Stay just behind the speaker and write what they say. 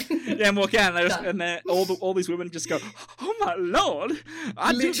Yeah, and walk out, and, Done. and then all these women just go, "Oh my lord!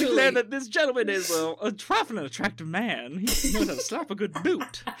 I do Literally. declare that this gentleman is a trifling attractive man. He knows how to slap a good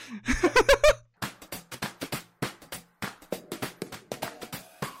boot."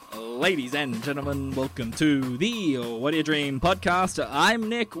 Ladies and gentlemen, welcome to the What Do You Dream podcast. I'm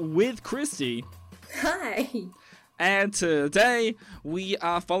Nick with Christy. Hi. And today, we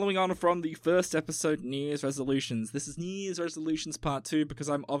are following on from the first episode, New Year's Resolutions. This is New Year's Resolutions Part 2, because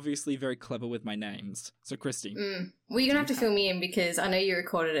I'm obviously very clever with my names. So, Christy. Well, you're going to have to fill me in because I know you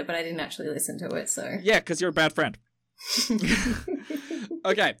recorded it, but I didn't actually listen to it, so... Yeah, because you're a bad friend.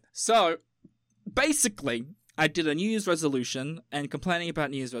 Okay, so, basically, I did a New Year's resolution, and complaining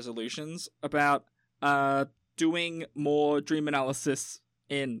about New Year's resolutions, about doing more dream analysis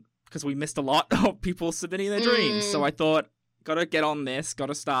because we missed a lot of people submitting their dreams. So I thought, gotta get on this,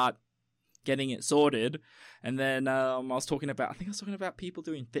 gotta start getting it sorted. And then I was talking about people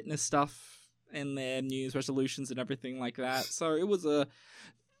doing fitness stuff in their New Year's resolutions and everything like that. So it was a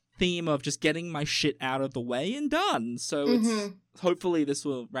theme of just getting my shit out of the way and done. So hopefully this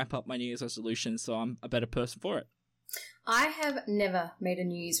will wrap up my New Year's resolution so I'm a better person for it. I have never made a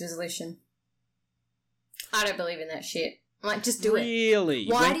New Year's resolution. I don't believe in that shit. I'm like, just do it. Really?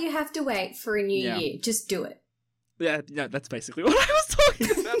 Why do you have to wait for a new year? Just do it. Yeah, that's basically what I was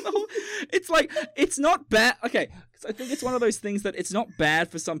talking about. It's like, it's not bad. Okay, because I think it's one of those things that it's not bad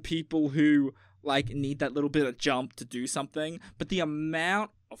for some people who, like, need that little bit of jump to do something, but the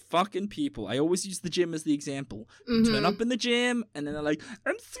amount of fucking people, I always use the gym as the example, turn up in the gym, and then they're like,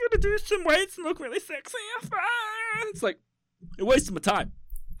 I'm just gonna do some weights and look really sexy. It's like, you're wasting my time.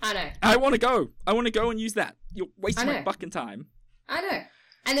 I know. I want to go and use that. You're wasting my fucking time. I know.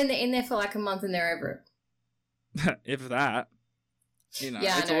 And then they're in there for like a month and they're over it. If that. You know,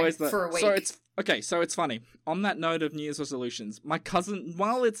 yeah, it's I know, always the, for a week. So it's funny. On that note of New Year's resolutions, my cousin,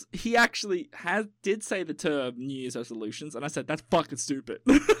 he actually did say the term New Year's resolutions, and I said, that's fucking stupid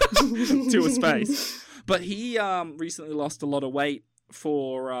to his face. But he recently lost a lot of weight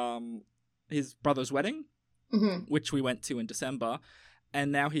for his brother's wedding, which we went to in December. And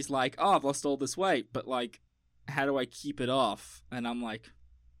now he's like, oh, I've lost all this weight, but, like, how do I keep it off? And I'm like,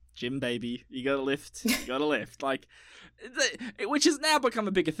 gym, baby. You gotta lift. Like, which has now become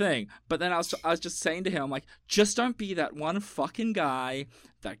a bigger thing. But then I was just saying to him, I'm like, just don't be that one fucking guy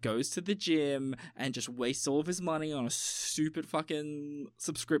that goes to the gym and just wastes all of his money on a stupid fucking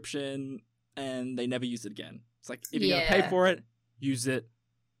subscription and they never use it again. It's like, if you're gonna pay for it, use it,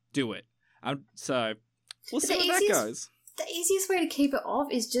 do it. So, we'll see how that goes. The easiest way to keep it off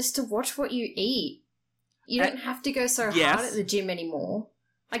is just to watch what you eat. You don't have to go so hard at the gym anymore.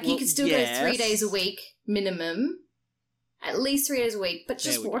 Like, you can still go 3 days a week, minimum. At least 3 days a week, but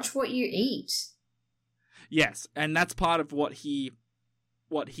just watch what you eat. Yes, and that's part of what he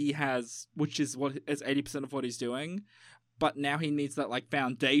has, which is 80% of what he's doing. But now he needs that, like,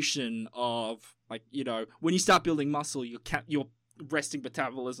 foundation of, like, you know, when you start building muscle, your resting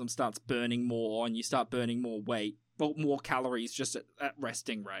metabolism starts burning more, and you start burning more weight. Well, more calories just at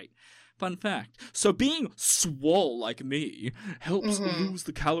resting rate. Fun fact. So being swole like me helps lose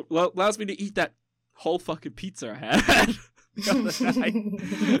the calories. Well, allows me to eat that whole fucking pizza I had the other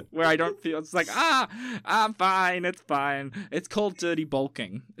night, where I don't feel. It's like, I'm fine. It's fine. It's called dirty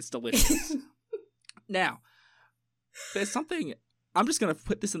bulking. It's delicious. Now, there's something. I'm just going to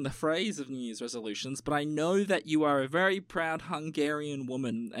put this in the phrase of New Year's resolutions, but I know that you are a very proud Hungarian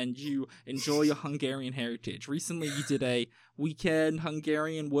woman and you enjoy your Hungarian heritage. Recently, you did a weekend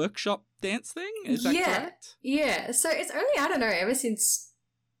Hungarian workshop dance thing? Is that correct? Yeah. So it's only, I don't know, ever since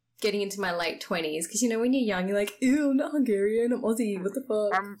getting into my late 20s, because, you know, when you're young, you're like, ew, I'm not Hungarian, I'm Aussie, what the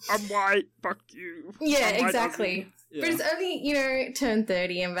fuck? I'm white, fuck you. Yeah, I'm exactly. Yeah. But it's only, you know, turned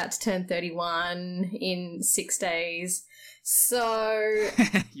 30, I'm about to turn 31 in 6 days. So...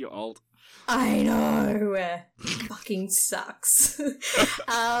 You're old. I know. Fucking sucks. I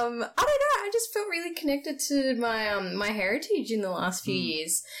don't know. I just felt really connected to my my heritage in the last few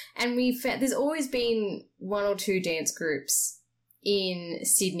years. And there's always been 1 or 2 dance groups in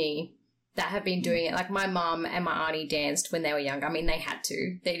Sydney that have been doing it. Like, my mum and my auntie danced when they were young. I mean, they had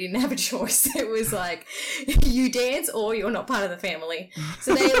to. They didn't have a choice. It was like, you dance or you're not part of the family.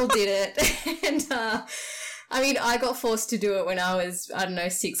 So they all did it. And, I mean, I got forced to do it when I was,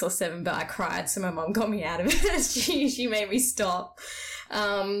 6 or 7, but I cried, so my mum got me out of it. She made me stop.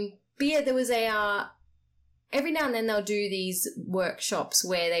 But yeah, there was every now and then they'll do these workshops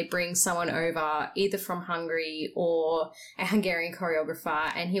where they bring someone over, either from Hungary or a Hungarian choreographer,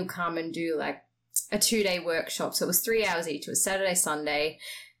 and he'll come and do like a 2-day workshop. So it was 3 hours each. It was Saturday, Sunday.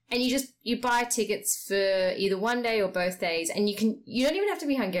 and you buy tickets for either one day or both days, and you don't even have to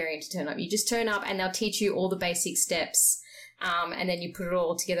be Hungarian to turn up. You just turn up and they'll teach you all the basic steps, and then you put it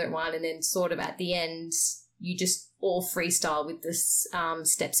all together at one, and then sort of at the end you just all freestyle with the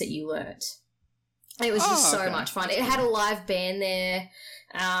steps that you learnt. It was just so much fun. It had a live band there.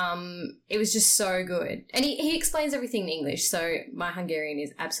 It was just so good. And he explains everything in English, so my Hungarian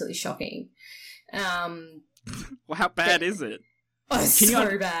is absolutely shocking. Well, how bad is it? Oh, it's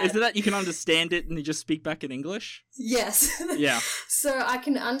so bad. Is it that you can understand it and you just speak back in English? Yes. Yeah. So I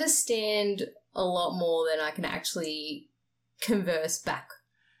can understand a lot more than I can actually converse back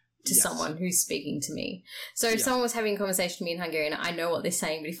to someone who's speaking to me. So if someone was having a conversation with me in Hungarian, I know what they're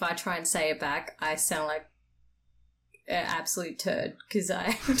saying, but if I try and say it back, I sound like an absolute turd because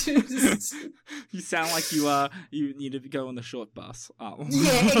I just... You sound like you need to go on the short bus. Oh.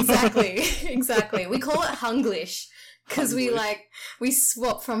 Yeah, exactly. We call it Hunglish because we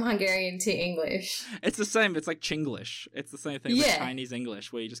swap from Hungarian to English. It's the same. It's like Chinglish. It's the same thing like Chinese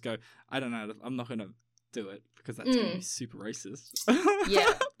English where you just go, I don't know, I'm not going to do it because that's going to be super racist.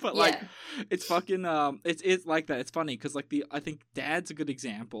 Yeah. But it's fucking it's like that. It's funny because I think Dad's a good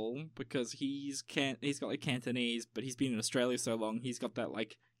example because he's got like Cantonese, but he's been in Australia so long, he's got that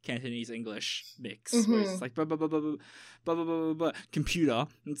like Cantonese English mix where it's like blah blah blah blah blah blah blah blah blah computer.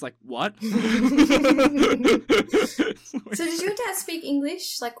 And it's like what? So did your dad speak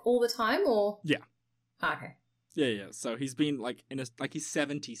English like all the time or? Yeah. Okay. Yeah. So he's been like he's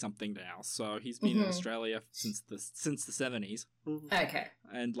 70 something now. So he's been in Australia since the 70s. Okay.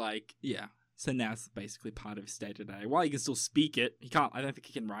 And so now it's basically part of his day to day. While he can still speak it, he can't. I don't think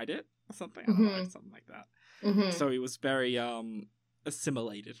he can write it or something. I don't know, something like that. So he was very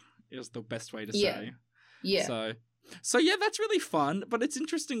assimilated. Is the best way to say. Yeah. So yeah, that's really fun. But it's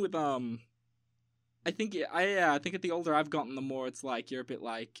interesting with I think the older I've gotten, the more it's like you're a bit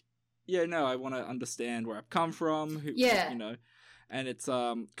like, yeah, no, I want to understand where I've come from. You know, and it's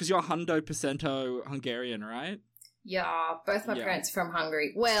because you're 100% Hungarian, right? Yeah, both my parents are from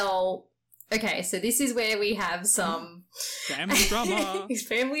Hungary. Well, okay, so this is where we have some family drama.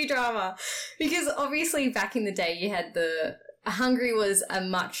 Family drama, because obviously back in the day, you had Hungary was a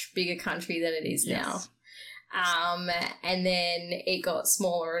much bigger country than it is now. And then it got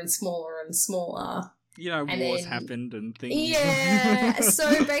smaller and smaller and smaller. You know, wars happened and things. Yeah.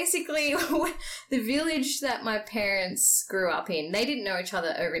 So basically, the village that my parents grew up in, they didn't know each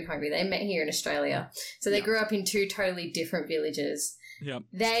other over in Hungary. They met here in Australia. So they grew up in two totally different villages. Yeah.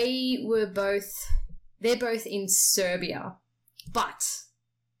 They're both in Serbia. But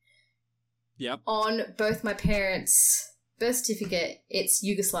on both my parents' birth certificate, it's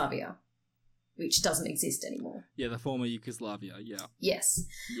Yugoslavia, which doesn't exist anymore. Yeah, the former Yugoslavia, yeah. Yes.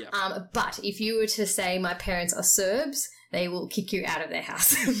 Yeah. But if you were to say my parents are Serbs, they will kick you out of their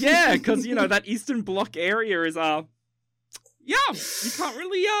house. Yeah, because, you know, that Eastern Bloc area is, you can't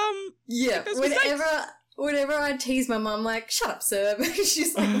really, yeah, whenever I tease my mum, like, shut up, Serb,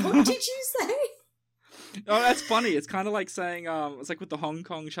 she's like, what did you say? Oh, that's funny. It's kind of like saying, it's like with the Hong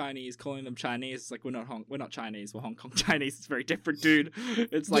Kong Chinese, calling them Chinese. It's like, we're not Chinese, we're Hong Kong Chinese. It's very different, dude.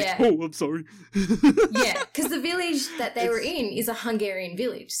 It's like, oh, I'm sorry. Yeah, because the village that they were in is a Hungarian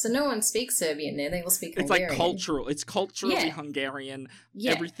village, so no one speaks Serbian there. They all speak Hungarian. It's like cultural. It's culturally Hungarian.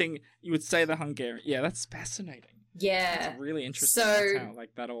 Yeah. Everything, you would say the Hungarian. Yeah, that's fascinating. Yeah. It's really interesting. That's how,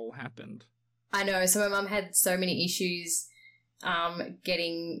 like, that all happened. I know. So my mum had so many issues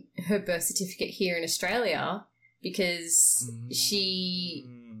getting her birth certificate here in Australia because she,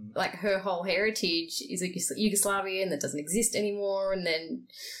 like, her whole heritage is Yugoslavian that doesn't exist anymore, and then,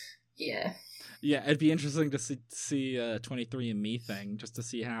 yeah. Yeah, it'd be interesting to see 23andMe thing, just to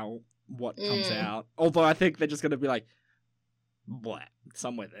see what comes out. Although I think they're just going to be like, what?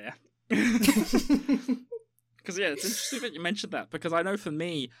 Somewhere there. Because, yeah, it's interesting that you mentioned that, because I know for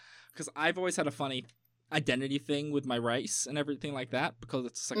me, because I've always had a funny identity thing with my race and everything like that, because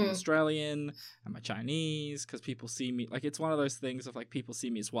it's like I'm Australian, I'm a Chinese, because people see me, like, it's one of those things of, like, people see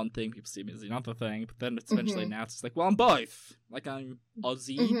me as one thing, people see me as another thing, but then it's eventually now it's like, well, I'm both. Like, I'm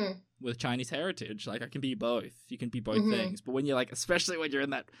Aussie with Chinese heritage. Like, I can be both. You can be both things. But when you're, like, especially when you're in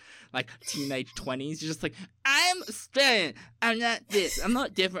that, like, teenage 20s, you're just like, I'm Australian. I'm not this. I'm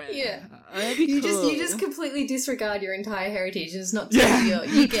not different. Yeah. You just completely disregard your entire heritage. It's not until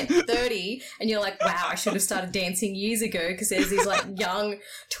you get 30 and you're like, wow, I should have started dancing years ago, because there's these, like, young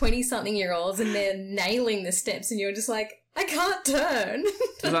 20-something-year-olds and they're nailing the steps and you're just like, I can't turn.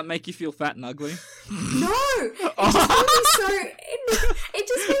 Does that make you feel fat and ugly? No! It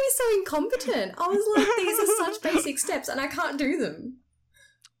just made me so incompetent. I was like, these are such basic steps and I can't do them.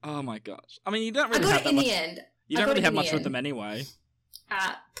 Oh my gosh. I mean, you don't really have the end. You don't really have much with them anyway.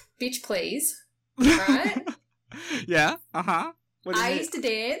 bitch please, right? Yeah, uh-huh. What do you I mean? used to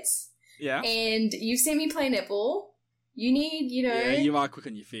dance, Yeah. and you've seen me play netball. You need, Yeah, you are quick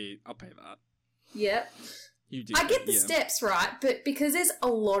on your feet. I'll pay that. Yep. You do. I get the yeah. steps right, but because there's a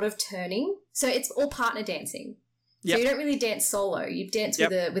lot of turning, so it's all partner dancing. So Yep. you don't really dance solo. You dance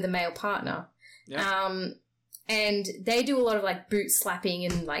with a male partner. Yep. And they do a lot of like boot slapping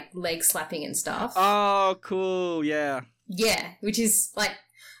and like leg slapping and stuff. Oh, cool. Yeah. Yeah, which is like,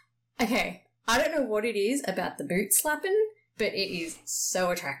 okay, I don't know what it is about the boot slapping, but it is so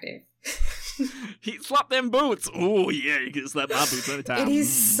attractive. He slapped them boots. Oh, yeah, you can slap my boots anytime. It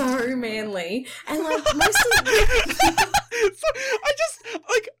is so manly. And like most of I just,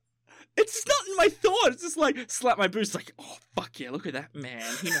 like, it's not in my thought. It's just like, slap my boots. Like, oh, fuck yeah, look at that man.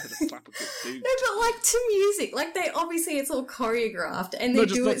 He knows how to slap a good boot. No, but like to music, like they obviously it's all choreographed and they No,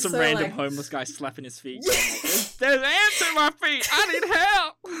 just do not it some so random like homeless guy slapping his feet. Going like, there's ants in my feet. I need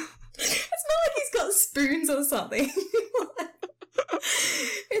help. it's not like he's got spoons or something.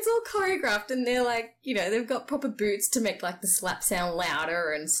 It's all choreographed and they're like, you know, they've got proper boots to make like the slap sound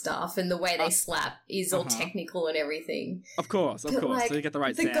louder and stuff, and the way they slap is all technical and everything. Of course. But, like, so you get the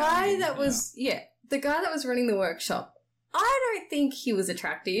right the sound. guy that was the guy that was running the workshop, I don't think he was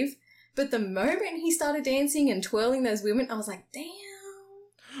attractive, but the moment he started dancing and twirling those women, I was like,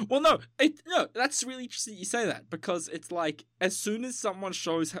 damn. Well, no, that's really interesting you say that, because it's like, as soon as someone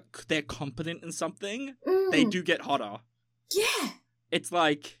shows they're competent in something, they do get hotter. Yeah. It's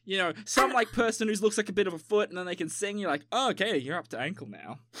like, you know, some like person who looks like a bit of a foot and then they can sing, you're like, oh, okay, you're up to ankle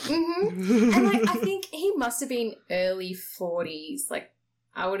now. Mm-hmm. And like, I think he must have been early 40s. Like,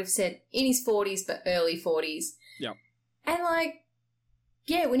 I would have said in his 40s, but early 40s. Yeah. And like,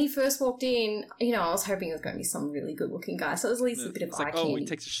 yeah, when he first walked in, you know, I was hoping it was going to be some really good looking guy. So it was at least a bit of eye like, candy. oh, he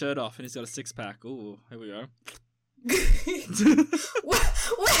takes his shirt off and he's got a six-pack. Ooh, here we go.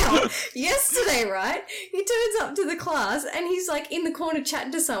 Well, yesterday, right, he turns up to the class and he's like in the corner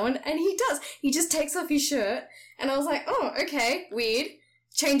chatting to someone, and he just takes off his shirt, and I was like, oh, okay, weird.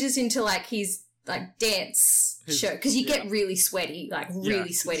 Changes into like his like dance shirt, because you get really sweaty, like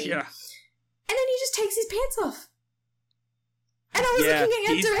really sweaty. Yeah. And then he just takes his pants off. And I was looking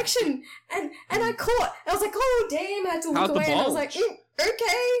at our direction, and I caught. I was like, oh, damn, I had to look away. And I was like,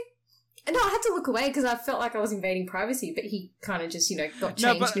 okay. And no, I had to look away because I felt like I was invading privacy, but he kind of just, you know, got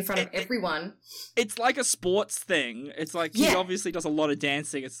changed in front of everyone. It's like a sports thing. It's like, he obviously does a lot of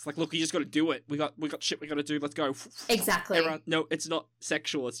dancing. It's like, look, you just got to do it. We got shit we got to do. Let's go. Exactly. Everyone, no, it's not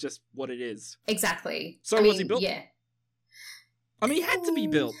sexual. It's just what it is. Exactly. So was he built? Yeah. I mean, he had to be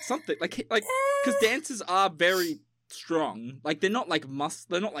built. Something. Like, because dancers are very strong. Like, they're not like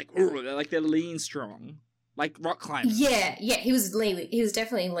they're not like, they're like, they're lean strong. Like rock climbers. Yeah, he was lean. He was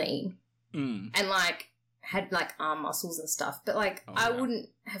definitely lean. Mm. And like had like arm muscles and stuff, but like I wouldn't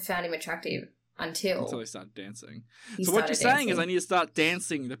have found him attractive until he started dancing. So what you're saying is I need to start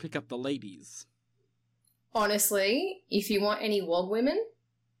dancing to pick up the ladies. Honestly, if you want any WOG women,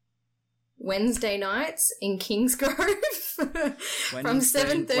 Wednesday nights in Kingsgrove from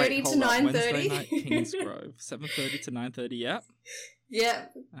 7:30 to 9:30. Wednesday night, Kingsgrove, 7:30 to 9:30. Yep.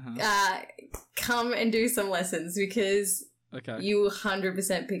 Yep. Come and do some lessons because you will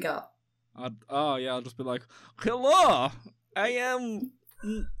 100% pick up. I'll just be like, hello, I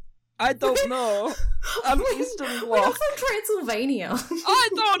don't know. I'm Eastern Bloc. We're from Transylvania. I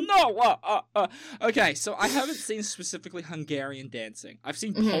don't know. Okay, so I haven't seen specifically Hungarian dancing. I've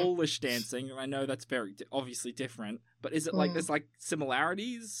seen Polish dancing, and I know that's very obviously different. But is it like there's like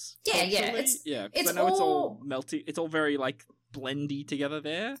similarities? Yeah. Because I know it's all melty. It's all very like blendy together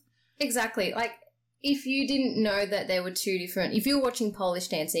there. Exactly. Like, if you didn't know that there were two different... If you were watching Polish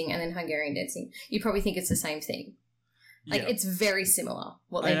dancing and then Hungarian dancing, you probably think it's the same thing. Like, it's very similar,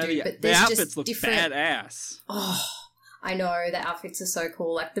 what they do. But there's the outfits just look different... badass. Oh, I know. The outfits are so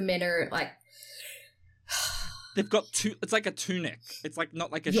cool. Like, the men are, like... They've got it's like a tunic. It's like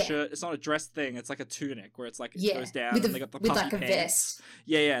not like a shirt. It's not a dress thing. It's like a tunic where it's like it goes down and they got the puffy like pants. A vest.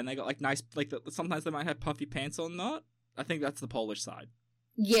 Yeah, and they got like nice sometimes they might have puffy pants or not. I think that's the Polish side.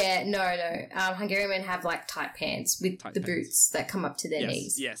 Yeah, no. Hungarian men have like tight pants with tight pants. Boots that come up to their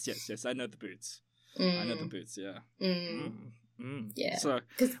knees. Yes. I know the boots. I know the boots. Yeah. Yeah. So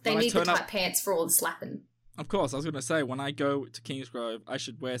because they need the tight pants for all the slapping. Of course, I was going to say, when I go to Kingsgrove, I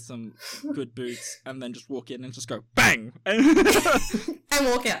should wear some good boots and then just walk in and just go, bang! And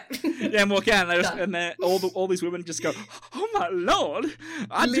walk out. Yeah, and walk out. And then all these women just go, oh my lord!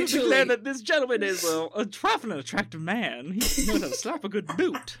 I do declare that this gentleman is a trifling attractive man. He knows how to slap a good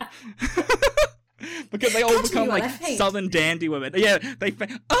boot. because they all Catch me become while I like faint. southern dandy women. Yeah, they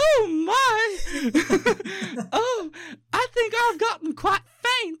oh my, oh, I think I've gotten quite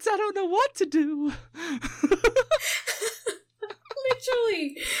faint. I don't know what to do.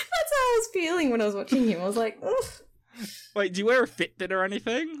 Literally, that's how I was feeling when I was watching him. I was like, ugh. Wait, do you wear a Fitbit or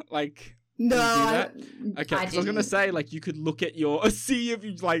anything? Like, No, do you do I that? don't. Okay, I because I was gonna didn't. say like you could look at your see if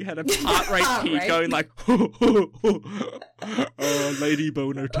you like had a heart rate Heart peak rate. going like, oh, lady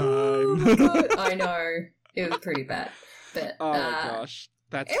boner Oh time. my God. I know. It was pretty bad. But Oh my gosh,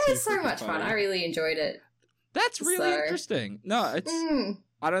 that's it too was so freaking much fun. funny. I really enjoyed it. That's really So- interesting. No, it's.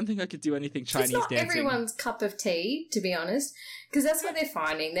 I don't think I could do anything Chinese it's not dancing. everyone's cup of tea, to be honest, because that's what they're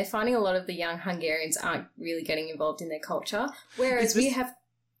finding. They're finding a lot of the young Hungarians aren't really getting involved in their culture, whereas Is this- we have.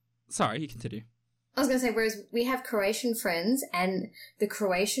 Sorry, you continue. I was going to say, whereas we have Croatian friends, and the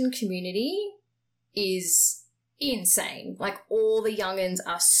Croatian community is insane. Like, all the youngins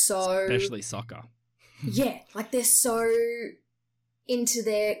are so... Especially soccer. Yeah, like, they're so into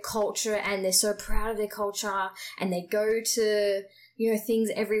their culture, and they're so proud of their culture, and they go to, you know, things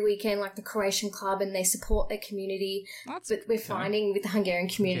every weekend, like the Croatian club, and they support their community. That's But we're okay. finding with the Hungarian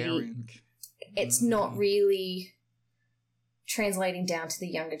community, Hungarian. it's not really translating down to the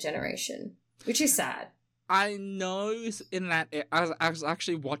younger generation, which is sad. I know in that I was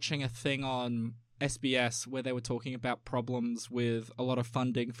actually watching a thing on SBS where they were talking about problems with a lot of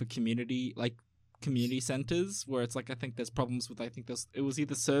funding for community centers, where it's like I think there's problems with it was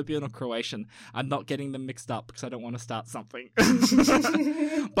either Serbian or Croatian. I'm not getting them mixed up because I don't want to start something.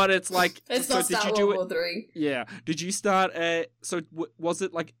 But it's like, Let's so not did start you World do War it? III. Yeah. Did you start was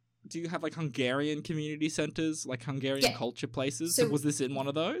it like? Do you have like Hungarian community centers, like Hungarian Yeah. culture places? So- So was this in one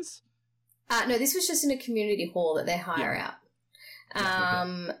of those? No, this was just in a community hall that they hire out.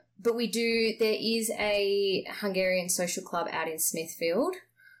 But there is a Hungarian social club out in Smithfield,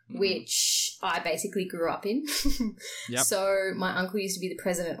 which I basically grew up in. Yep. So my uncle used to be the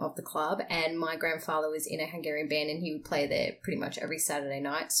president of the club, and my grandfather was in a Hungarian band, and he would play there pretty much every Saturday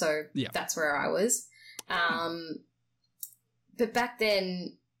night. So Yeah. that's where I was. But back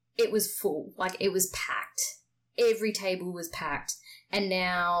then, it was full. Like, it was packed. Every table was packed. And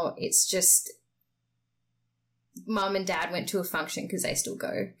now it's just mum and dad went to a function because they still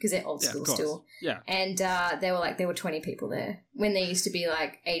go, because they're old Yeah, school of course. still. Yeah. And there were 20 people there when there used to be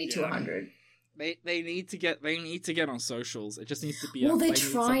like 80 to Yeah. 100. They need to get on socials. It just needs to be. Well, they're they need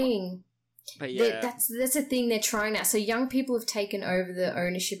someone- trying. Yeah. That's the thing, they're trying now. So young people have taken over the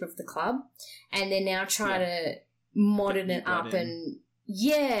ownership of the club, and they're now trying to modern Get it up that in. and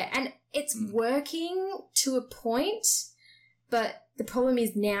yeah, and it's Mm. working to a point, but the problem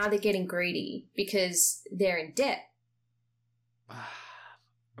is now they're getting greedy because they're in debt.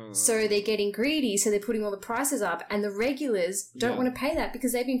 So they're getting greedy, so they're putting all the prices up, and the regulars don't Yeah. want to pay that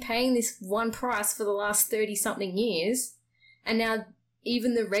because they've been paying this one price for the last 30-something years, and now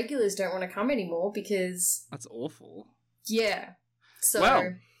even the regulars don't want to come anymore because, That's awful. yeah. So,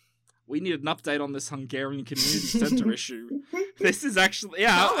 Well, we need an update on this Hungarian community center issue. This is actually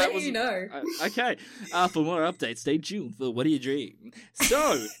I'll that let was you know. okay. For more updates, stay tuned for What Do You Dream?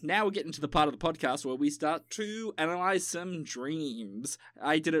 So, now we're getting to the part of the podcast where we start to analyze some dreams.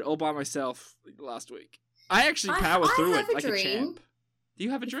 I did it all by myself last week. I actually powered I through have it a like a dream. champ. Do you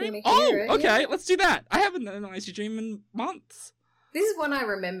have a If you dream? wanna hear Oh, it, okay, yeah. let's do that. I haven't analyzed your dream in months. This is one I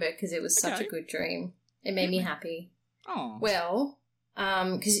remember because it was such Okay. a good dream. It made me happy. Oh. Well,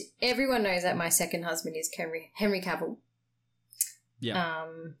 because everyone knows that my second husband is Henry Cavill. Yeah.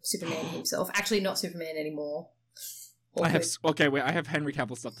 Superman himself. Actually, not Superman anymore. I have I have Henry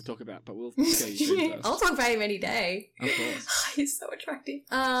Cavill stuff to talk about, but we'll go you dream first. I'll talk about him any day. Of course. He's so attractive.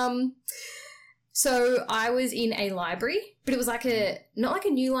 So I was in a library, but it was like not like a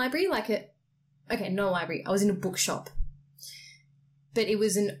new library, not a library. I was in a bookshop. But it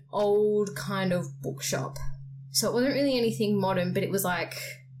was an old kind of bookshop. So it wasn't really anything modern, but it was like,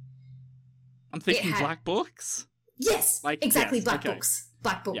 I'm thinking had- black books. yes, Like, exactly, yes, black okay. books.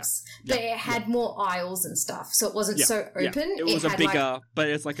 Black books. Yeah, But it had more aisles and stuff, so it wasn't Yeah, so yeah. open. It was a had bigger, but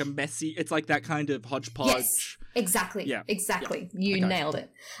it's like a messy. It's like that kind of hodgepodge. Yes, exactly. Yeah, Exactly. You Okay. nailed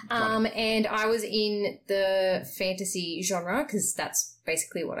it. Got And I was in the fantasy genre because that's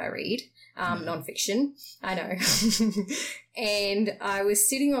basically what I read. Nonfiction. I know. And I was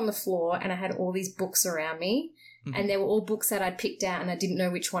sitting on the floor and I had all these books around me, Mhm. and they were all books that I'd picked out, and I didn't know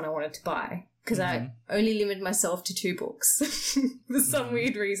which one I wanted to buy because I only limited myself to 2 books for some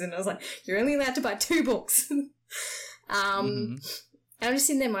weird reason. I was like, you're only allowed to buy 2 books. And I'm just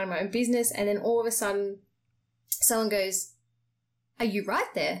sitting there minding my own business, and then all of a sudden someone goes, "Are you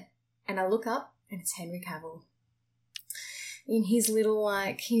right there?" And I look up and it's Henry Cavill. in his little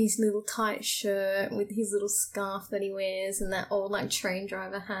tight shirt with his little scarf that he wears and that old like train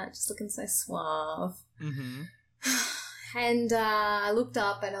driver hat, just looking so suave. Mm-hmm. And I looked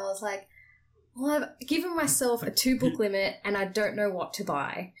up and I was like, well, I've given myself a 2-book limit and I don't know what to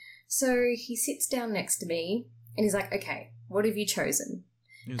buy. So he sits down next to me and he's like, okay, what have you chosen?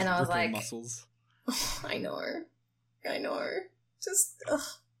 And I was like, muscles. Oh, I know. Just,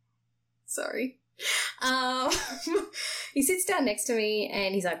 sorry. He sits down next to me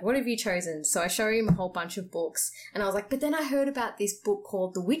and he's like, what have you chosen? So I show him a whole bunch of books and I was like, but then I heard about this book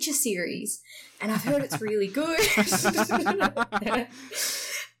called The Witcher series and I've heard it's really good.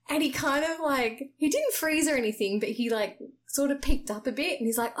 And he kind of like, he didn't freeze or anything, but he like sort of picked up a bit and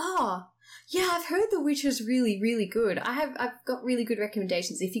he's like, oh, yeah, I've heard The Witcher's really, really good. I've got really good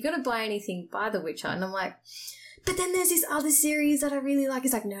recommendations. If you're going to buy anything, buy The Witcher. And I'm like, but then there's this other series that I really like.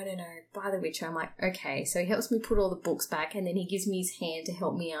 He's like, no, buy The Witcher. I'm like, okay. So he helps me put all the books back and then he gives me his hand to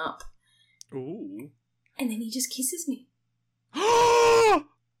help me up. Ooh. And then he just kisses me. Out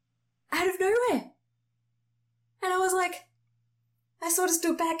of nowhere. And I was like, I sort of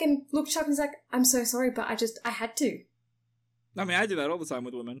stood back and looked shocked and was like, I'm so sorry, but I had to. I mean, I do that all the time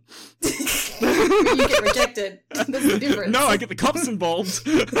with women. You get rejected. That's the difference. No, I get the cops involved.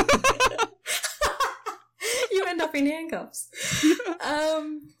 You end up in handcuffs.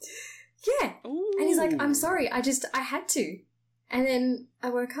 Yeah. Ooh. And he's like, I'm sorry, I had to. And then I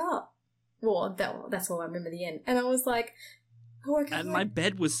woke up. Well, that's all I remember the end. And I was like, I woke up and my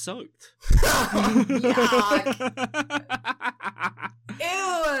bed was soaked. Yuck. Ew.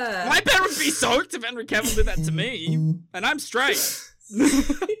 My bed would be soaked if Henry Cavill did that to me. And I'm straight.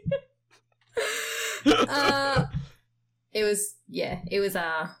 It was,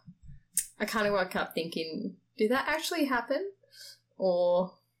 I kind of woke up thinking, did that actually happen?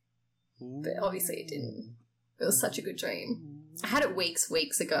 But obviously it didn't. It was such a good dream. I had it weeks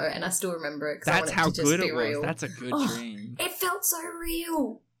ago and I still remember it. That's how good it was. Real. That's a good dream. It felt so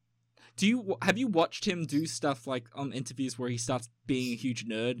real. Have you watched him do stuff like on interviews where he starts being a huge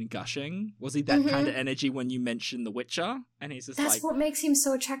nerd and gushing? Was he that kind of energy when you mentioned The Witcher? And he's just That's what makes him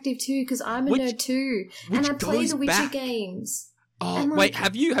so attractive too, because I'm a nerd too. And I play the Witcher games. Oh, wait,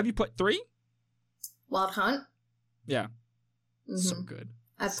 have you played 3? Wild Hunt? Yeah. So good.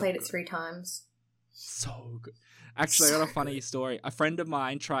 I've played it 3 times. So good. Actually, I got a funny story. A friend of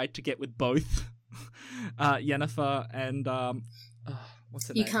mine tried to get with both Yennefer and what's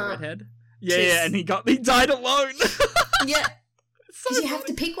her name? The redhead? Yeah, and he died alone. Yeah. Because you have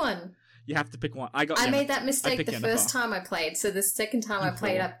to pick one. You have to pick one. I made that mistake the first time I played, so the second time I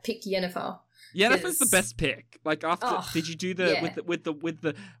played, I picked Yennefer. Yennefer's the best pick. Like after, did you do the with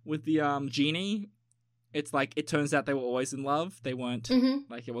the genie? It's like it turns out they were always in love. They weren't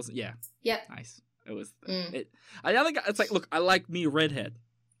like it wasn't. Yeah. Yep. Nice. It was. The other guy. It's like, look, I like me redhead,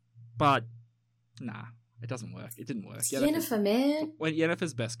 but nah, it doesn't work. It didn't work. Yennefer, man.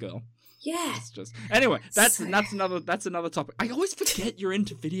 Yennefer's best girl. Yeah. It's just anyway. That's another topic. I always forget you're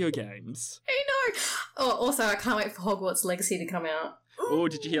into video games. I know. Oh, also, I can't wait for Hogwarts Legacy to come out. Oh,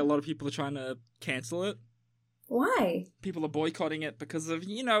 did you hear a lot of people are trying to cancel it? Why? People are boycotting it because of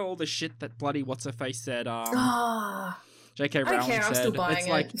all the shit that bloody what's her face said. J.K. Rowling said. I'm still buying it's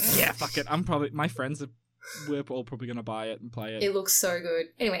like, yeah, fuck it. My friends we're all probably gonna buy it and play it. It looks so good.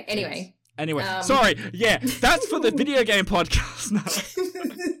 Anyway. Sorry. Yeah, that's for the video game podcast.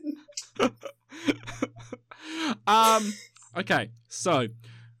 No. Okay, so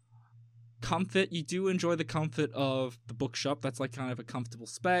comfort. You do enjoy the comfort of the bookshop. That's like kind of a comfortable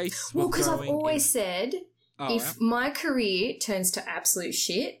space. Well, because I've always said, if my career turns to absolute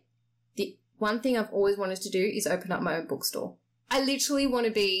shit, the one thing I've always wanted to do is open up my own bookstore. I literally want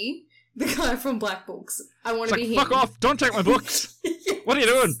to be the guy from Black Books. I want to be him. Fuck off! Don't take my books. Yeah. What are you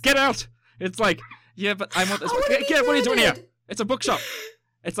doing? Get out! It's like, yeah, but I want this book. What are you doing here? It's a bookshop.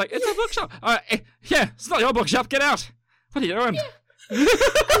 It's like, it's a bookshop. Yeah, it's not your bookshop. Get out. What are you doing? Yeah.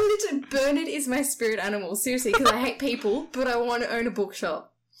 Bernard is my spirit animal, seriously, because I hate people, but I want to own a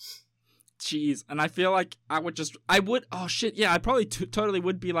bookshop. Jeez, and I feel like I would, oh shit, yeah, I probably totally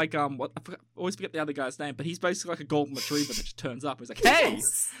would be like, always forget the other guy's name, but he's basically like a golden retriever that just turns up. He's like, hey!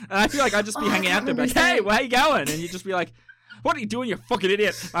 Yes. And I feel like I'd just be hanging out there, like, hey, where you going? And you'd just be like, what are you doing, you fucking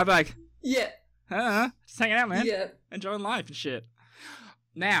idiot? I'd be like, yeah. Just hanging out, man. Yeah. Enjoying life and shit.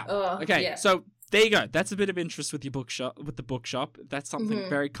 Now, so there you go. That's a bit of interest with the bookshop. That's something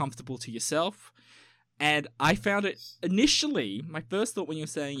very comfortable to yourself. And I found it initially, my first thought when you were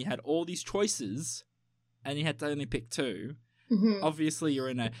saying you had all these choices and you had to only pick 2. Obviously, you're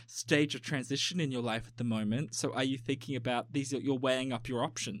in a stage of transition in your life at the moment. So are you thinking about these? You're weighing up your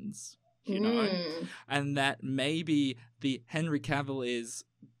options. you know? And that maybe the Henry Cavill is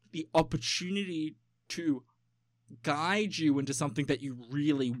the opportunity to guide you into something that you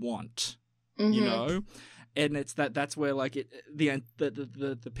really want, you know? And it's that's where like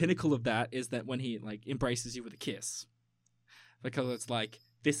the pinnacle of that is that when he like embraces you with a kiss, because it's like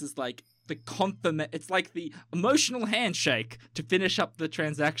this is like the it's like the emotional handshake to finish up the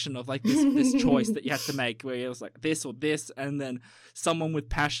transaction of like this choice that you had to make, where it was like this or this, and then someone with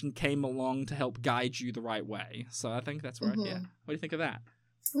passion came along to help guide you the right way. So I think that's right. Yeah. What do you think of that?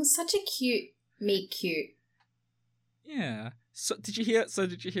 It's such a cute meet cute. Yeah. So did you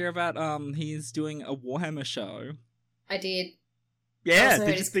hear about he's doing a Warhammer show? I did. Yeah,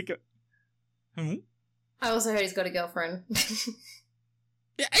 did you think I also heard he's got a girlfriend.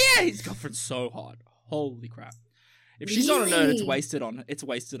 yeah, his girlfriend's so hot. Holy crap. If she's not a nerd, it's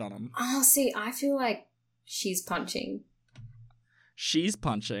wasted on him. Oh, see, I feel like she's punching. She's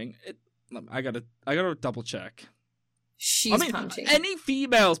punching. I gotta double check. She's punching. Any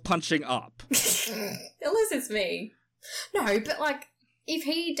females punching up. Unless it's me. No, but like, if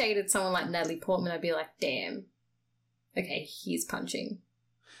he dated someone like Natalie Portman, I'd be like, damn. Okay, he's punching.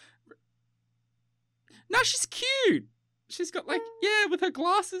 No, she's cute. She's got like, yeah, with her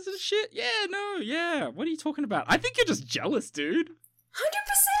glasses and shit. Yeah, no, yeah. What are you talking about? I think you're just jealous, dude.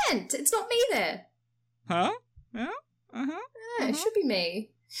 100%! It's not me there. Huh? Yeah? Yeah, it should be me.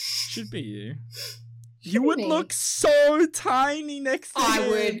 Should be you. You would look so tiny next to him. I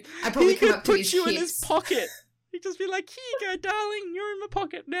would. I'd probably come up to his hips. He could put you in his pocket. He'd just be like, here you go, darling, you're in my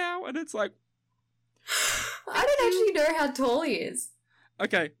pocket now. And it's like... I don't actually know how tall he is.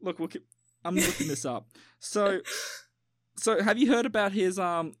 Okay, look, I'm looking this up. So have you heard about his,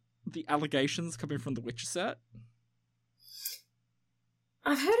 the allegations coming from the Witcher set?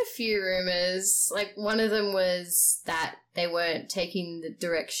 I've heard a few rumours. Like, one of them was that they weren't taking the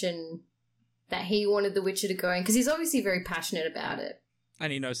direction that he wanted The Witcher to go in, because he's obviously very passionate about it.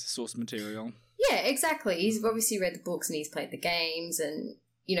 And he knows the source material. Yeah, exactly. He's obviously read the books and he's played the games, and,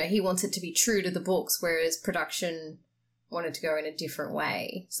 you know, he wants it to be true to the books, whereas production wanted to go in a different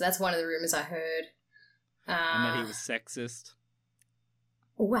way. So that's one of the rumours I heard. And that he was sexist.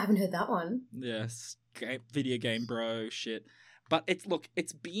 Oh, I haven't heard that one. Yes, video game bro shit. But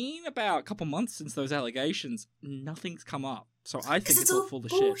it's been about a couple months since those allegations. Nothing's come up. So I think it's all full of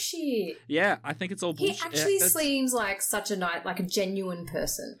bullshit. Shit. Yeah, I think it's all bullshit. He actually seems like such a like a genuine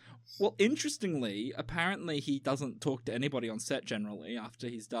person. Well, interestingly, apparently he doesn't talk to anybody on set generally after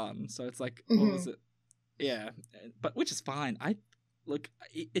he's done. So it's like, what was it? Yeah, but which is fine.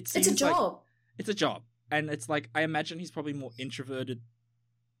 It seems it's a job. Like, it's a job, and it's like I imagine he's probably more introverted.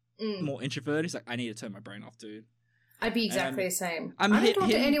 He's like, I need to turn my brain off, dude. I'd be exactly the same. I don't talk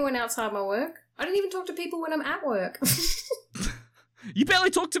to anyone outside my work. I don't even talk to people when I'm at work. You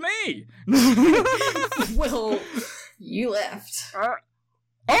barely talk to me. Well, you left.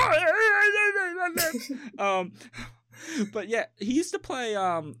 But yeah, he used to play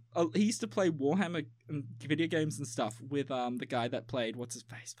Warhammer video games and stuff with the guy that played what's his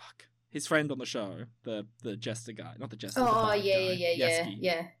face? Fuck. His friend on the show, the jester guy, not the jester. Oh, yeah.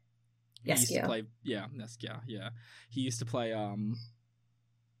 Yeski. He used to play, Neskia, yeah. He used to play,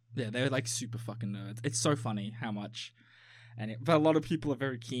 they were like super fucking nerds. It's so funny how much, but a lot of people are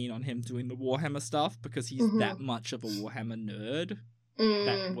very keen on him doing the Warhammer stuff because he's that much of a Warhammer nerd.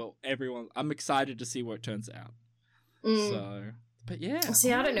 I'm excited to see where it turns out. So, but yeah.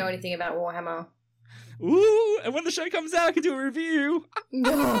 See, I don't know anything about Warhammer. Ooh, and when the show comes out, I can do a review.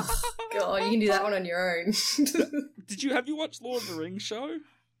 Oh, God, you can do that one on your own. Have you watched Lord of the Rings show?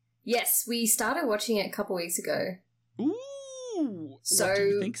 Yes, we started watching it a couple weeks ago. Ooh! So, what do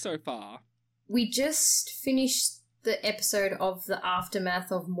you think so far? We just finished the episode of the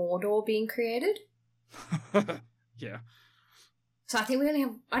aftermath of Mordor being created. Yeah. So I think we only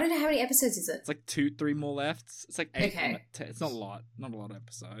have... I don't know how many episodes is it? It's like 2-3 more left. It's like 8. Okay. It's not a lot. Not a lot of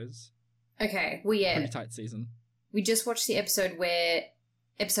episodes. Okay, well, yeah. Pretty tight season. We just watched the episode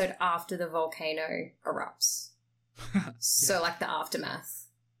after the volcano erupts. So, like, the aftermath.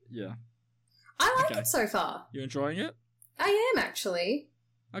 Yeah. I like it so far. You enjoying it? I am, actually.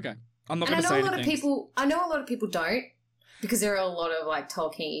 Okay. I'm not going to say anything. I know a lot of people don't, because there are a lot of, like,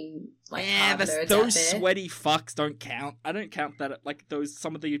 Tolkien, like, hard nerds out there. Those sweaty fucks don't count. I don't count that. Like,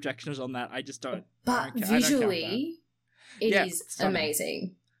 some of the objections on that, I just don't. But visually, it is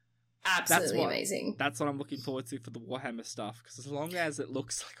amazing. Absolutely amazing. That's what I'm looking forward to for the Warhammer stuff, because as long as it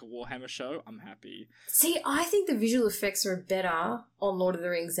looks like a Warhammer show, I'm happy. See, I think the visual effects are better on Lord of the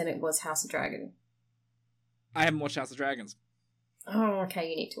Rings than it was House of Dragon. I haven't watched House of Dragons. Oh, okay,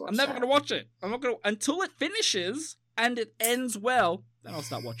 you need to watch it. I'm never going to watch it. I'm not going to... Until it finishes and it ends well, then I'll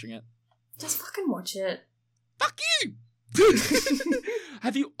start watching it. Just fucking watch it. Fuck you!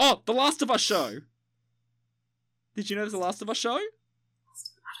 Have you... Oh, The Last of Us show. Did you know there's a Last of Us show? I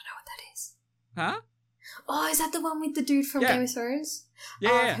don't know what that is. Huh? Oh, is that the one with the dude from Game of Thrones?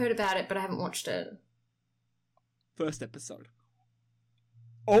 Yeah. Oh, I've heard about it, but I haven't watched it. First episode.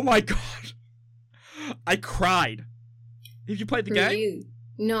 Oh my god. I cried. Have you played the game?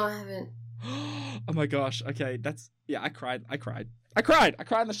 No, I haven't. Oh my gosh. Okay, that's... Yeah, I cried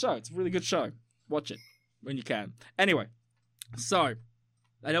in the show. It's a really good show. Watch it when you can. Anyway, so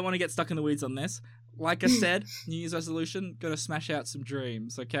I don't want to get stuck in the weeds on this. Like I said, New Year's resolution, gonna smash out some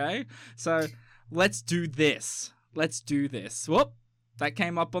dreams, okay? So let's do this. Whoop! That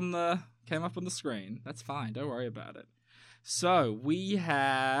came up on the screen. That's fine. Don't worry about it. So we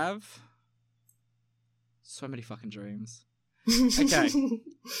have so many fucking dreams. Okay.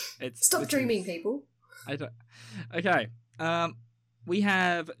 Stop dreaming, people. I don't. Okay. We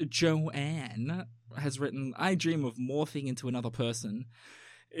have Joanne has written, I dream of morphing into another person.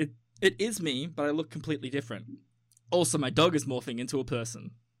 It is me, but I look completely different. Also, my dog is morphing into a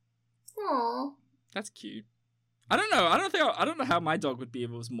person. Aww. That's cute. I don't know. I don't know how my dog would be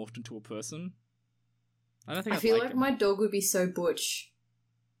if it was morphed into a person. I feel like my dog would be so butch.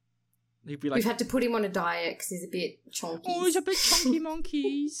 He'd be like, we've had to put him on a diet because he's a bit chonky. Oh, he's a bit chunky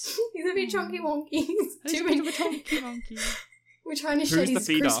monkeys. He's a bit chunky monkeys. He's a bit of a chunky monkey. We're trying to shed his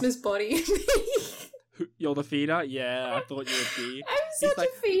Christmas body. You're the feeder? Yeah, I thought you would be. I'm such a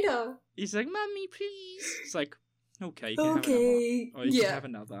feeder. He's like, Mummy, please. It's like, okay, you can have another. Or you can have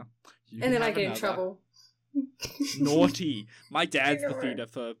another. And then I get in trouble. Naughty. My dad's the feeder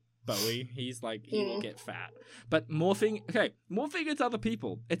for Bowie. He's like, he will get fat. But morphing into other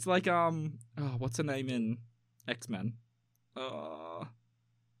people. It's like, what's her name in X-Men?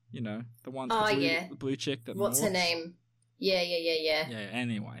 You know, the one, the blue chick that What's morphs. Her name? Yeah. Yeah,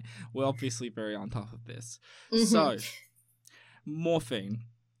 anyway. We're obviously very on top of this. So, morphing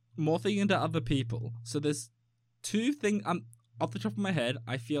into other people. So there's two things, off the top of my head,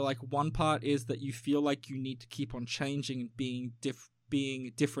 I feel like one part is that you feel like you need to keep on changing and being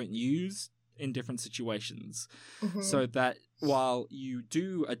different yous in different situations. So that while you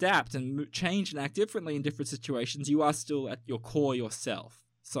do adapt and change and act differently in different situations, you are still at your core yourself.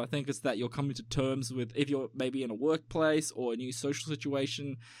 So I think it's that you're coming to terms with, if you're maybe in a workplace or a new social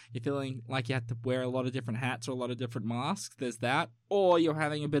situation, you're feeling like you have to wear a lot of different hats or a lot of different masks, there's that. Or you're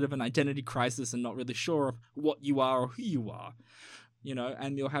having a bit of an identity crisis and not really sure of what you are or who you are, you know,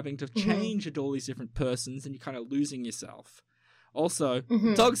 and you're having to change into all these different persons and you're kind of losing yourself. Also,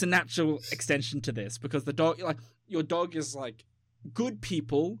 dog's a natural extension to this because the dog, like, your dog is like, good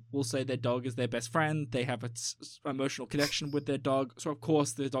people will say their dog is their best friend. They have an emotional connection with their dog. So, of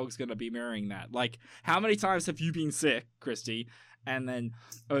course, the dog's going to be mirroring that. Like, how many times have you been sick, Christy? And then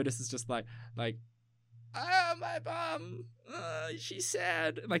Otis is just like, my mom, she's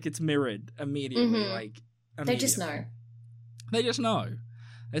sad. Like, it's mirrored immediately. Like, They just know.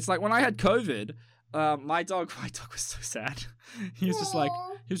 It's like when I had COVID, my dog was so sad. He was just like,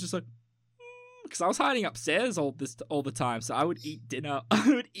 because I was hiding upstairs all the time, so I would eat dinner.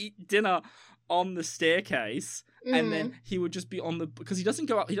 On the staircase, and then he would just be because he doesn't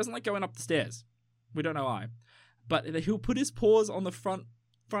go up. He doesn't like going up the stairs. We don't know why, but he'll put his paws on the front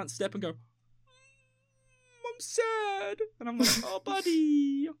step and go, I'm sad, and I'm like, oh,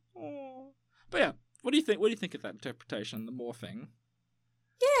 buddy. Oh. But yeah, what do you think? What do you think of that interpretation, the morphing?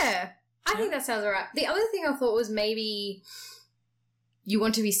 Yeah, I think that sounds alright. The other thing I thought was maybe you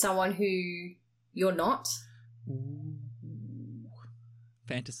want to be someone who you're not. Ooh.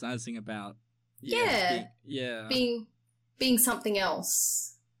 Fantasizing about being something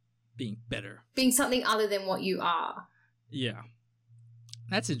else, being better, being something other than what you are. Yeah,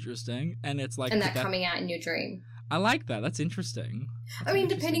 that's interesting, and it's like and that coming out in your dream. I like that. That's interesting. I mean,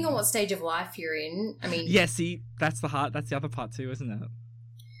 depending on what stage of life you're in. I mean, yeah. See, that's the other part too, isn't it?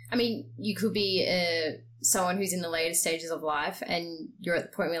 I mean, you could be someone who's in the later stages of life and you're at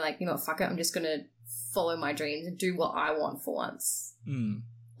the point where you're like, you know what, fuck it, I'm just going to follow my dreams and do what I want for once.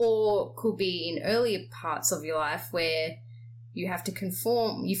 Or could be in earlier parts of your life where you have to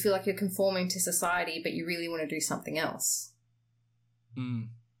conform, you feel like you're conforming to society, but you really want to do something else.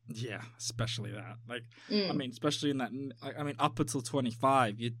 Yeah, especially that. Like, I mean, especially in that, I mean, up until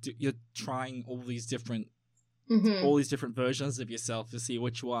 25, you're trying all these different versions of yourself to see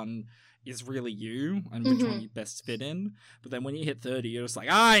which one is really you and which one you best fit in. But then when you hit 30, you're just like,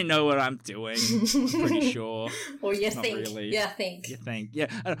 I know what I'm doing. I'm pretty sure. Or you think. Really. Yeah, think. You think.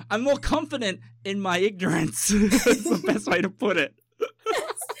 Yeah. I'm more confident in my ignorance. That's the best way to put it.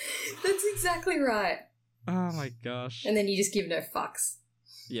 That's exactly right. Oh my gosh. And then you just give no fucks.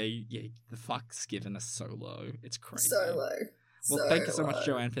 Yeah, the fuck's given us so low. It's crazy. So low. Well, thank you so much,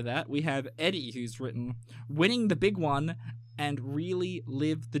 Joanne, for that. We have Eddie, who's written "Winning the Big One" and "Really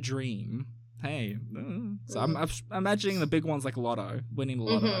Live the Dream." Hey, so I'm imagining the big one's like lotto, winning the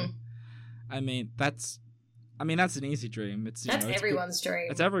lotto. Mhm. I mean, that's an easy dream. It's That's everyone's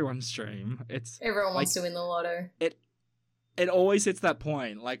dream. It's everyone's dream. Everyone wants to win the lotto. It always hits that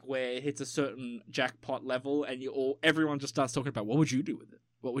point, like where it hits a certain jackpot level, and everyone just starts talking about what would you do with it.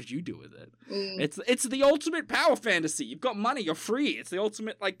 What would you do with it? It's the ultimate power fantasy. You've got money. You're free. It's the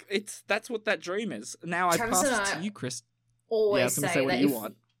ultimate. Like that's what that dream is. Now Travis I pass it to you, Chris. Always say what that you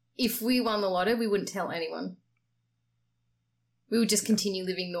want. If we won the lotto, we wouldn't tell anyone. We would just continue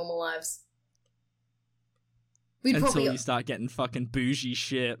living normal lives. Until you start getting fucking bougie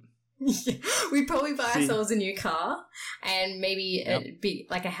shit. We'd probably buy ourselves a new car and maybe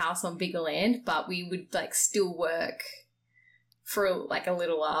a house on bigger land, but we would like still work for like a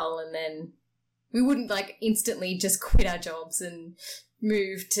little while, and then we wouldn't like instantly just quit our jobs and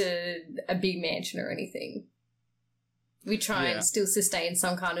move to a big mansion or anything. We try and still sustain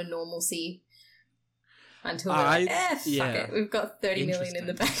some kind of normalcy until we're like, fuck it, we've got 30 million in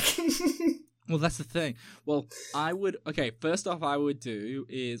the bank. Well, that's the thing. Well, first off I would do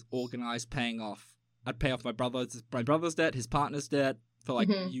is organize paying off. I'd pay off my brother's debt, his partner's debt, for like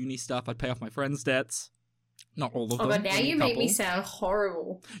uni stuff. I'd pay off my friends' dets. Not all of them. Oh god, now you make me sound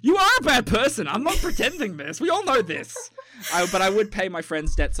horrible. You are a bad person. I'm not pretending this. We all know this. But I would pay my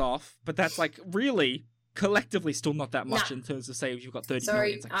friends' debts off. But that's like really collectively still not that much in terms of, say, if you've got 30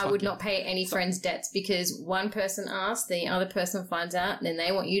 million. Like, I would not pay any friends' debts because one person asks, the other person finds out, and then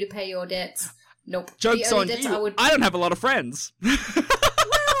they want you to pay your debts. Nope. Joke's on you. I don't have a lot of friends. Well,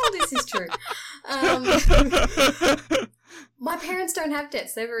 this is true. My parents don't have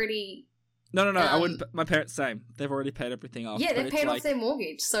debts. They've already... No, I wouldn't... My parents, same. They've already paid everything off. Yeah, they've paid off their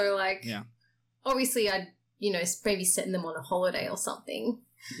mortgage. So, like... Yeah. Obviously, I'd, maybe send them on a holiday or something.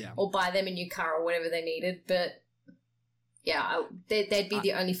 Yeah. Or buy them a new car or whatever they needed. But, yeah, they'd be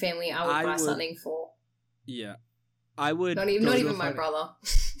the only family I would buy something for. Yeah. I would... Not even my brother.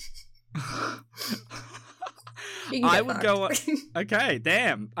 I would go... Okay,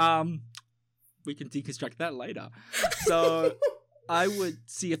 damn. We can deconstruct that later. So... I would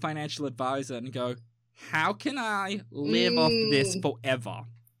see a financial advisor and go, how can I live off this forever?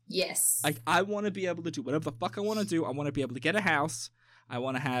 Yes. Like, I want to be able to do whatever the fuck I want to do. I want to be able to get a house. I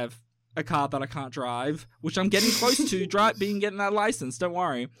want to have a car that I can't drive, which I'm getting close to getting that license. Don't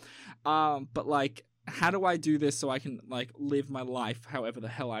worry. But, like, how do I do this so I can, like, live my life however the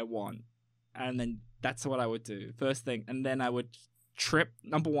hell I want? And then that's what I would do. First thing. And then I would trip.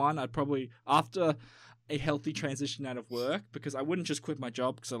 Number one, I'd probably, after... a healthy transition out of work, because I wouldn't just quit my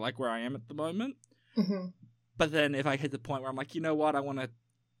job because I like where I am at the moment. Mm-hmm. But then if I hit the point where I'm like, you know what, I want to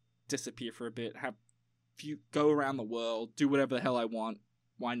disappear for a bit, go around the world, do whatever the hell I want,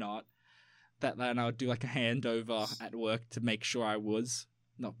 why not? Then I would do like a handover at work to make sure I was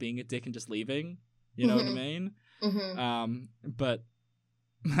not being a dick and just leaving. You know what I mean? Mm-hmm. But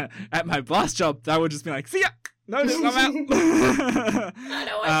at my last job, I would just be like, see ya! No, I'm out. I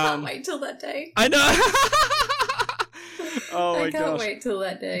know, I can't wait till that day. I know. Oh my gosh. I can't wait till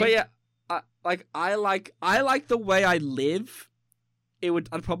that day. But yeah, I like the way I live.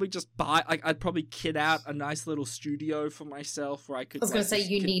 I'd probably just I'd probably kit out a nice little studio for myself where I could... I was going to say,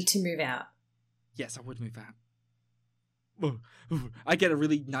 you need to move out. Yes, I would move out. I'd get a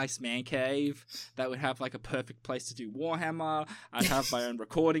really nice man cave that would have like a perfect place to do Warhammer. I'd have my own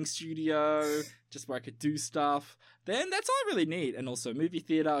recording studio just where I could do stuff. Then that's all I really need. And also movie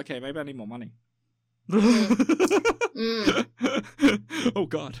theater. Okay, maybe I need more money. Oh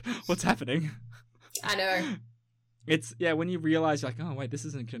god, what's happening? I know. It's, when you realize, you're like, oh wait, this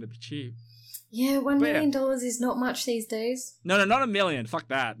isn't going to be cheap. Yeah, $1 million is not much these days. No, not $1 million. Fuck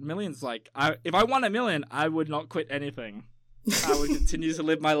that. $1 million's like, if I won $1 million, I would not quit anything. I would continue to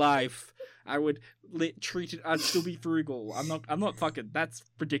live my life. I would treat it. I'd still be frugal. I'm not fucking. That's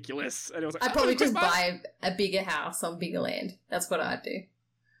ridiculous. And it was like, I'd probably just buy a bigger house on bigger land. That's what I'd do.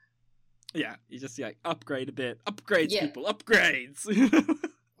 Yeah, you just like upgrade a bit. Upgrades, people. Upgrades.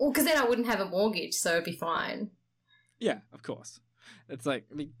 Well, because then I wouldn't have a mortgage, so it'd be fine. Yeah, of course. It's like,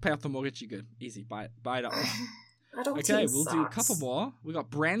 pay off the mortgage, you're good. Easy. Buy it up. Okay, we'll do a couple more. We got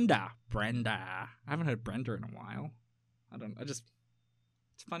Brenda. I haven't heard Brenda in a while. It's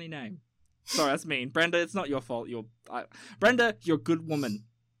a funny name. Sorry, that's mean. Brenda, it's not your fault. Brenda, you're a good woman.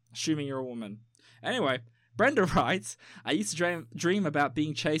 Assuming you're a woman. Anyway, Brenda writes, I used to dream about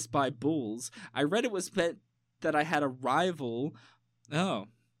being chased by bulls. I read it was meant that I had a rival. Oh,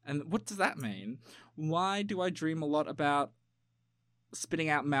 and what does that mean? Why do I dream a lot about spitting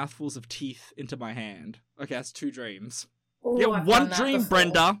out mouthfuls of teeth into my hand. Okay, that's 2 dreams. Ooh, Get I've one done that dream, before.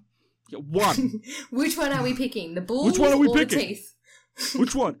 Brenda. Get one. Which one are we picking? The balls Which one are we or picking? the teeth?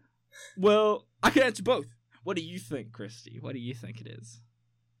 Which one? Well, I can answer both. What do you think, Christy? What do you think it is?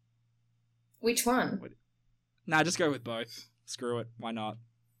 Which one? Nah, just go with both. Screw it. Why not?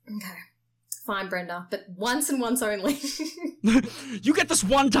 Okay. Fine, Brenda, but once and once only. You get this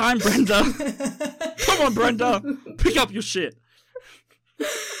one time, Brenda. Come on, Brenda. Pick up your shit.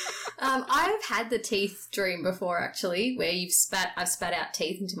 I've had the teeth dream before, actually, where I've spat out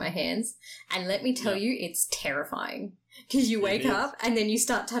teeth into my hands, and let me tell you, it's terrifying. Because you wake up and then you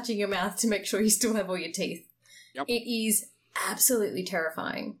start touching your mouth to make sure you still have all your teeth. Yep. It is absolutely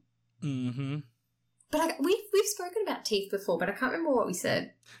terrifying. Mm-hmm. But we've spoken about teeth before, but I can't remember what we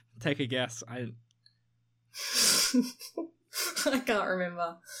said. Take a guess. I can't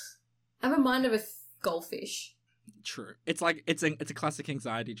remember. I have a mind of a goldfish. True. It's like it's a classic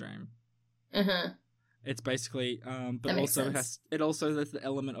anxiety dream. It's basically but That makes also sense. it also has the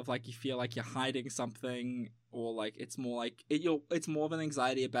element of like you feel like you're hiding something, or like it's more like it's more of an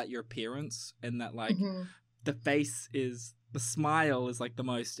anxiety about your appearance, and that like the face is the smile is like the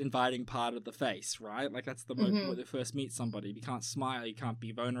most inviting part of the face, right? Like that's the moment when you first meet somebody. You can't smile, you can't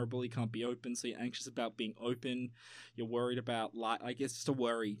be vulnerable, you can't be open, so you're anxious about being open. You're worried about like it's just a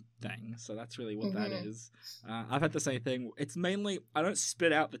worry thing. So that's really what that is. I've had the same thing. It's mainly I don't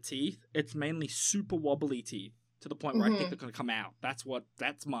spit out the teeth. It's mainly super wobbly teeth to the point where I think they're gonna come out. That's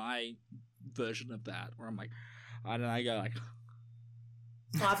my version of that. Where I'm like, I don't know. I go like,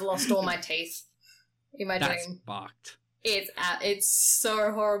 I've lost all my teeth in my that's dream. fucked. It's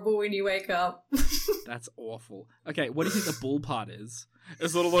so horrible when you wake up. That's awful. Okay, what do you think the bull part is?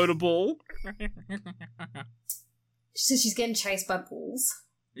 Is it a load of bull? So she's getting chased by bulls.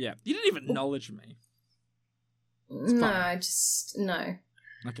 Yeah, you didn't even acknowledge me. No, fine. No.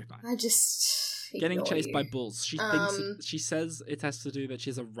 Okay, fine. I just Getting ignore chased you. by bulls. She thinks she says it has to do that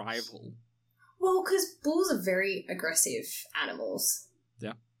she's a rival. Well, because bulls are very aggressive animals.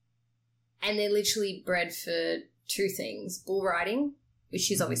 Yeah. And they're literally bred for 2 things: bull riding, which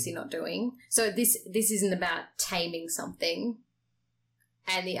she's obviously not doing. So this isn't about taming something.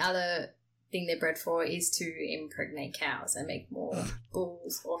 And the other thing they're bred for is to impregnate cows and make more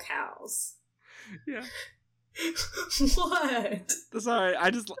bulls or cows. Yeah. What? Sorry,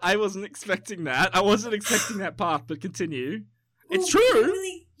 I wasn't expecting that. I wasn't expecting that path, but continue. It's Well, true.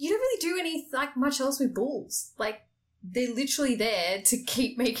 You don't really do any much else with bulls. Like, they're literally there to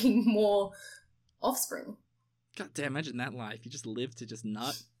keep making more offspring. God damn, imagine that life. You just live to just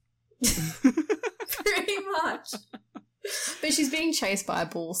nut. Pretty much. But she's being chased by a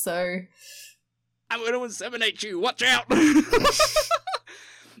bull, so... I'm going to inseminate you. Watch out.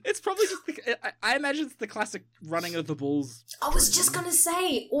 It's probably just... I imagine it's the classic running of the bulls. I was just going to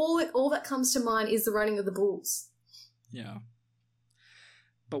say, all that comes to mind is the running of the bulls. Yeah.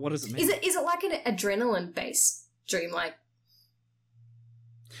 But what does it mean? Is it like an adrenaline-based dream? Like,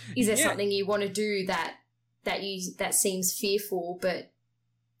 is there something you want to do that seems fearful,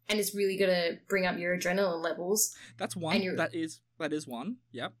 and it's really going to bring up your adrenaline levels? That's one. That is one.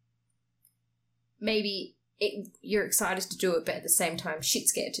 Yep. Maybe you're excited to do it, but at the same time, shit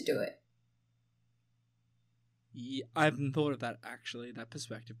scared to do it. Yeah, I haven't thought of that actually, that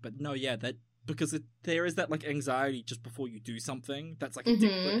perspective. But no, yeah, that because there is that like anxiety just before you do something. That's like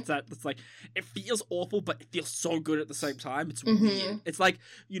it's like it feels awful, but it feels so good at the same time. It's weird. It's like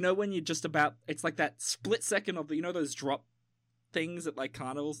when you're just about. It's like that split second of those drop things at like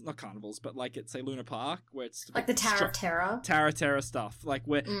carnivals, not carnivals, but like at say Luna Park, where it's like the Tower of Terror. Tower of Terror stuff, like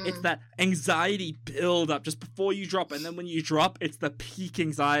where it's that anxiety build up just before you drop, and then when you drop, it's the peak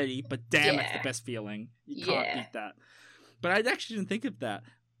anxiety. But damn, it's the best feeling. You can't beat that. But I actually didn't think of that.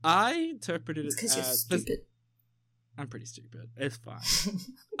 I interpreted it because you're stupid. I'm pretty stupid. It's fine.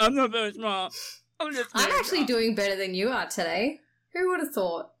 I'm not very smart. I'm actually doing better than you are today. Who would have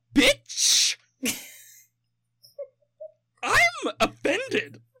thought? Bitch! I'm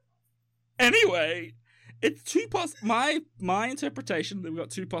offended. Anyway, it's two my interpretation. We've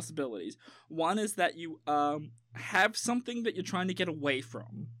got 2 possibilities. One is that you have something that you're trying to get away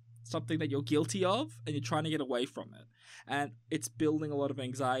from, something that you're guilty of, and you're trying to get away from it, and it's building a lot of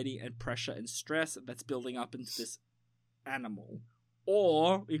anxiety and pressure and stress that's building up into this animal.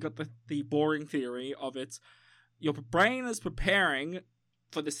 Or you got the boring theory of your brain is preparing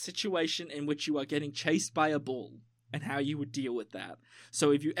for the situation in which you are getting chased by a bull, and how you would deal with that.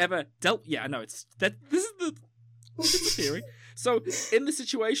 So if you ever dealt... Yeah, I know, this is the theory. So in the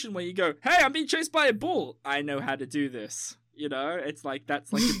situation where you go, hey, I'm being chased by a bull, I know how to do this. You know, it's like,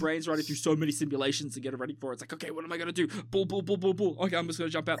 that's like your brain's running through so many simulations to get it ready for it. It's like, okay, what am I going to do? Bull. Okay, I'm just going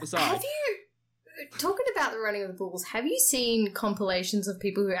to jump out the side. Have you, talking about the running of the bulls, have you seen compilations of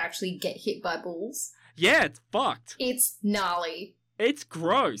people who actually get hit by bulls? Yeah, it's fucked. It's gnarly. It's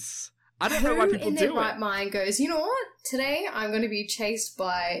gross. I don't know why people do it. Who in their right mind goes, you know what? Today I'm going to be chased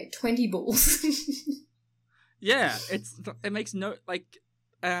by 20 bulls. Yeah, it makes no, like,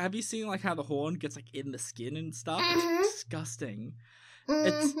 have you seen, like, how the horn gets, like, in the skin and stuff? Mm-hmm. It's disgusting.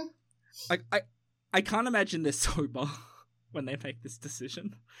 It's, like, I can't imagine they're sober when they make this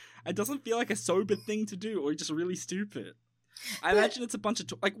decision. It doesn't feel like a sober thing to do, or just really stupid. I imagine it's a bunch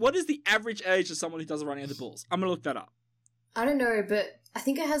of, like, what is the average age of someone who does running of the bulls? I'm gonna look that up. I don't know, but I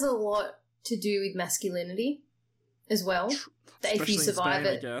think it has a lot to do with masculinity as well. That if you survive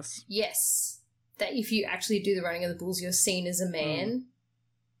Spain, it, I guess. yes. That if you actually do the running of the bulls, you're seen as a man.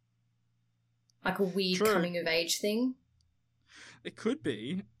 Like a weird coming of age thing. It could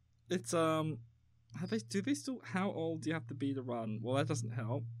be. It's do they still, how old do you have to be to run? Well, that doesn't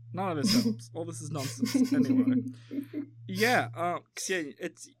help. None of this helps. All this is nonsense. Anyway. Yeah, 'cause yeah,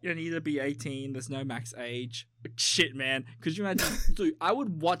 you need to be 18, there's no max age. Shit, man. Could you imagine, dude, I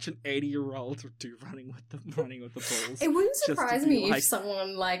would watch an 80-year-old do running with the bulls. It wouldn't surprise me like, if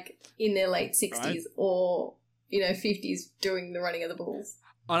someone like in their late 60s right? or, 50s doing the running of the bulls.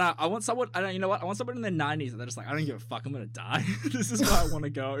 Oh no, I want someone, you know what? I want someone in their 90s that they're just like, I don't give a fuck, I'm gonna die. This is where I want to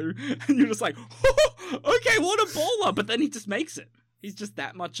go. And you're just like, oh, okay, what a baller. But then he just makes it. He's just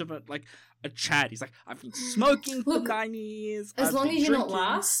that much of a Chad. He's like, I've been smoking for 9 years. As long as you're drinking. not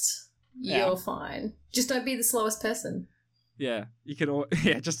last, you're fine. Just don't be the slowest person. Yeah, you can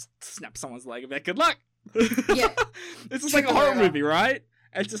just snap someone's leg and be like, good luck. Yeah. This is like a horror movie, right?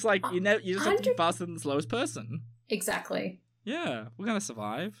 It's just like, you just have to be faster than the slowest person. Exactly. Yeah, we're gonna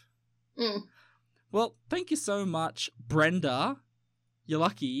survive. Mm. Well, thank you so much, Brenda. You're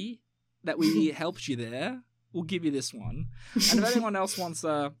lucky that we helped you there. We'll give you this one. And if anyone else wants,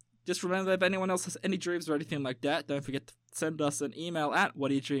 just remember, if anyone else has any dreams or anything like that, don't forget to send us an email at What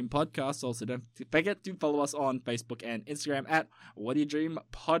Do You Dream Podcast. Also, don't forget to follow us on Facebook and Instagram at What Do You Dream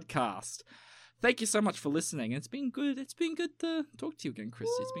Podcast. Thank you so much for listening. It's been good. It's been good to talk to you again,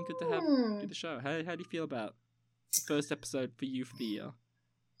 Christy. It's been good to have do the show. How do you feel about the first episode for you for the year?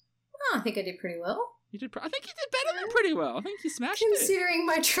 Oh, I think I did pretty well. You did. I think you did better than pretty well. I think you smashed Considering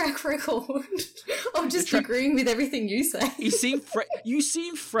my track record of just agreeing with everything you say. You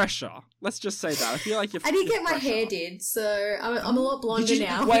seem fresher. Let's just say that. I feel like you're. I did get my fresher. hair did, so I'm a lot blonder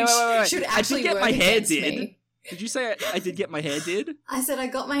now. Wait. Should actually I did get work my hair against did. me. Did you say I did get my hair did? I said I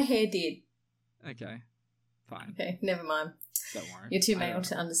got my hair did. Okay, fine. Okay, never mind. Don't worry. You're too male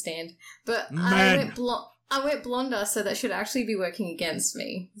to understand. But Man. I went blonder, so that should actually be working against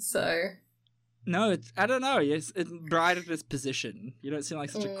me. So. No, I don't know. It's right at this position. You don't seem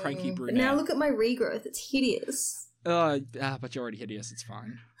like such a cranky brunette. But now look at my regrowth. It's hideous. But you're already hideous. It's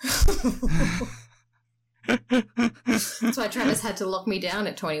fine. That's why Travis had to lock me down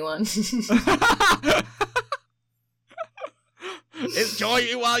at 21. Enjoy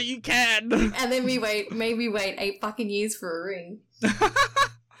it while you can. And then maybe wait 8 fucking years for a ring.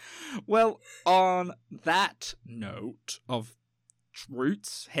 Well, on that note of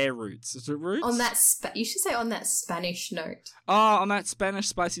hair roots. Is it roots? On that, you should say on that Spanish note. On that Spanish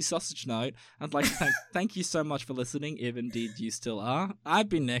spicy sausage note, I'd like to thank you so much for listening, if indeed you still are. I've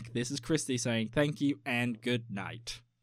been Nick. This is Christy saying thank you and good night.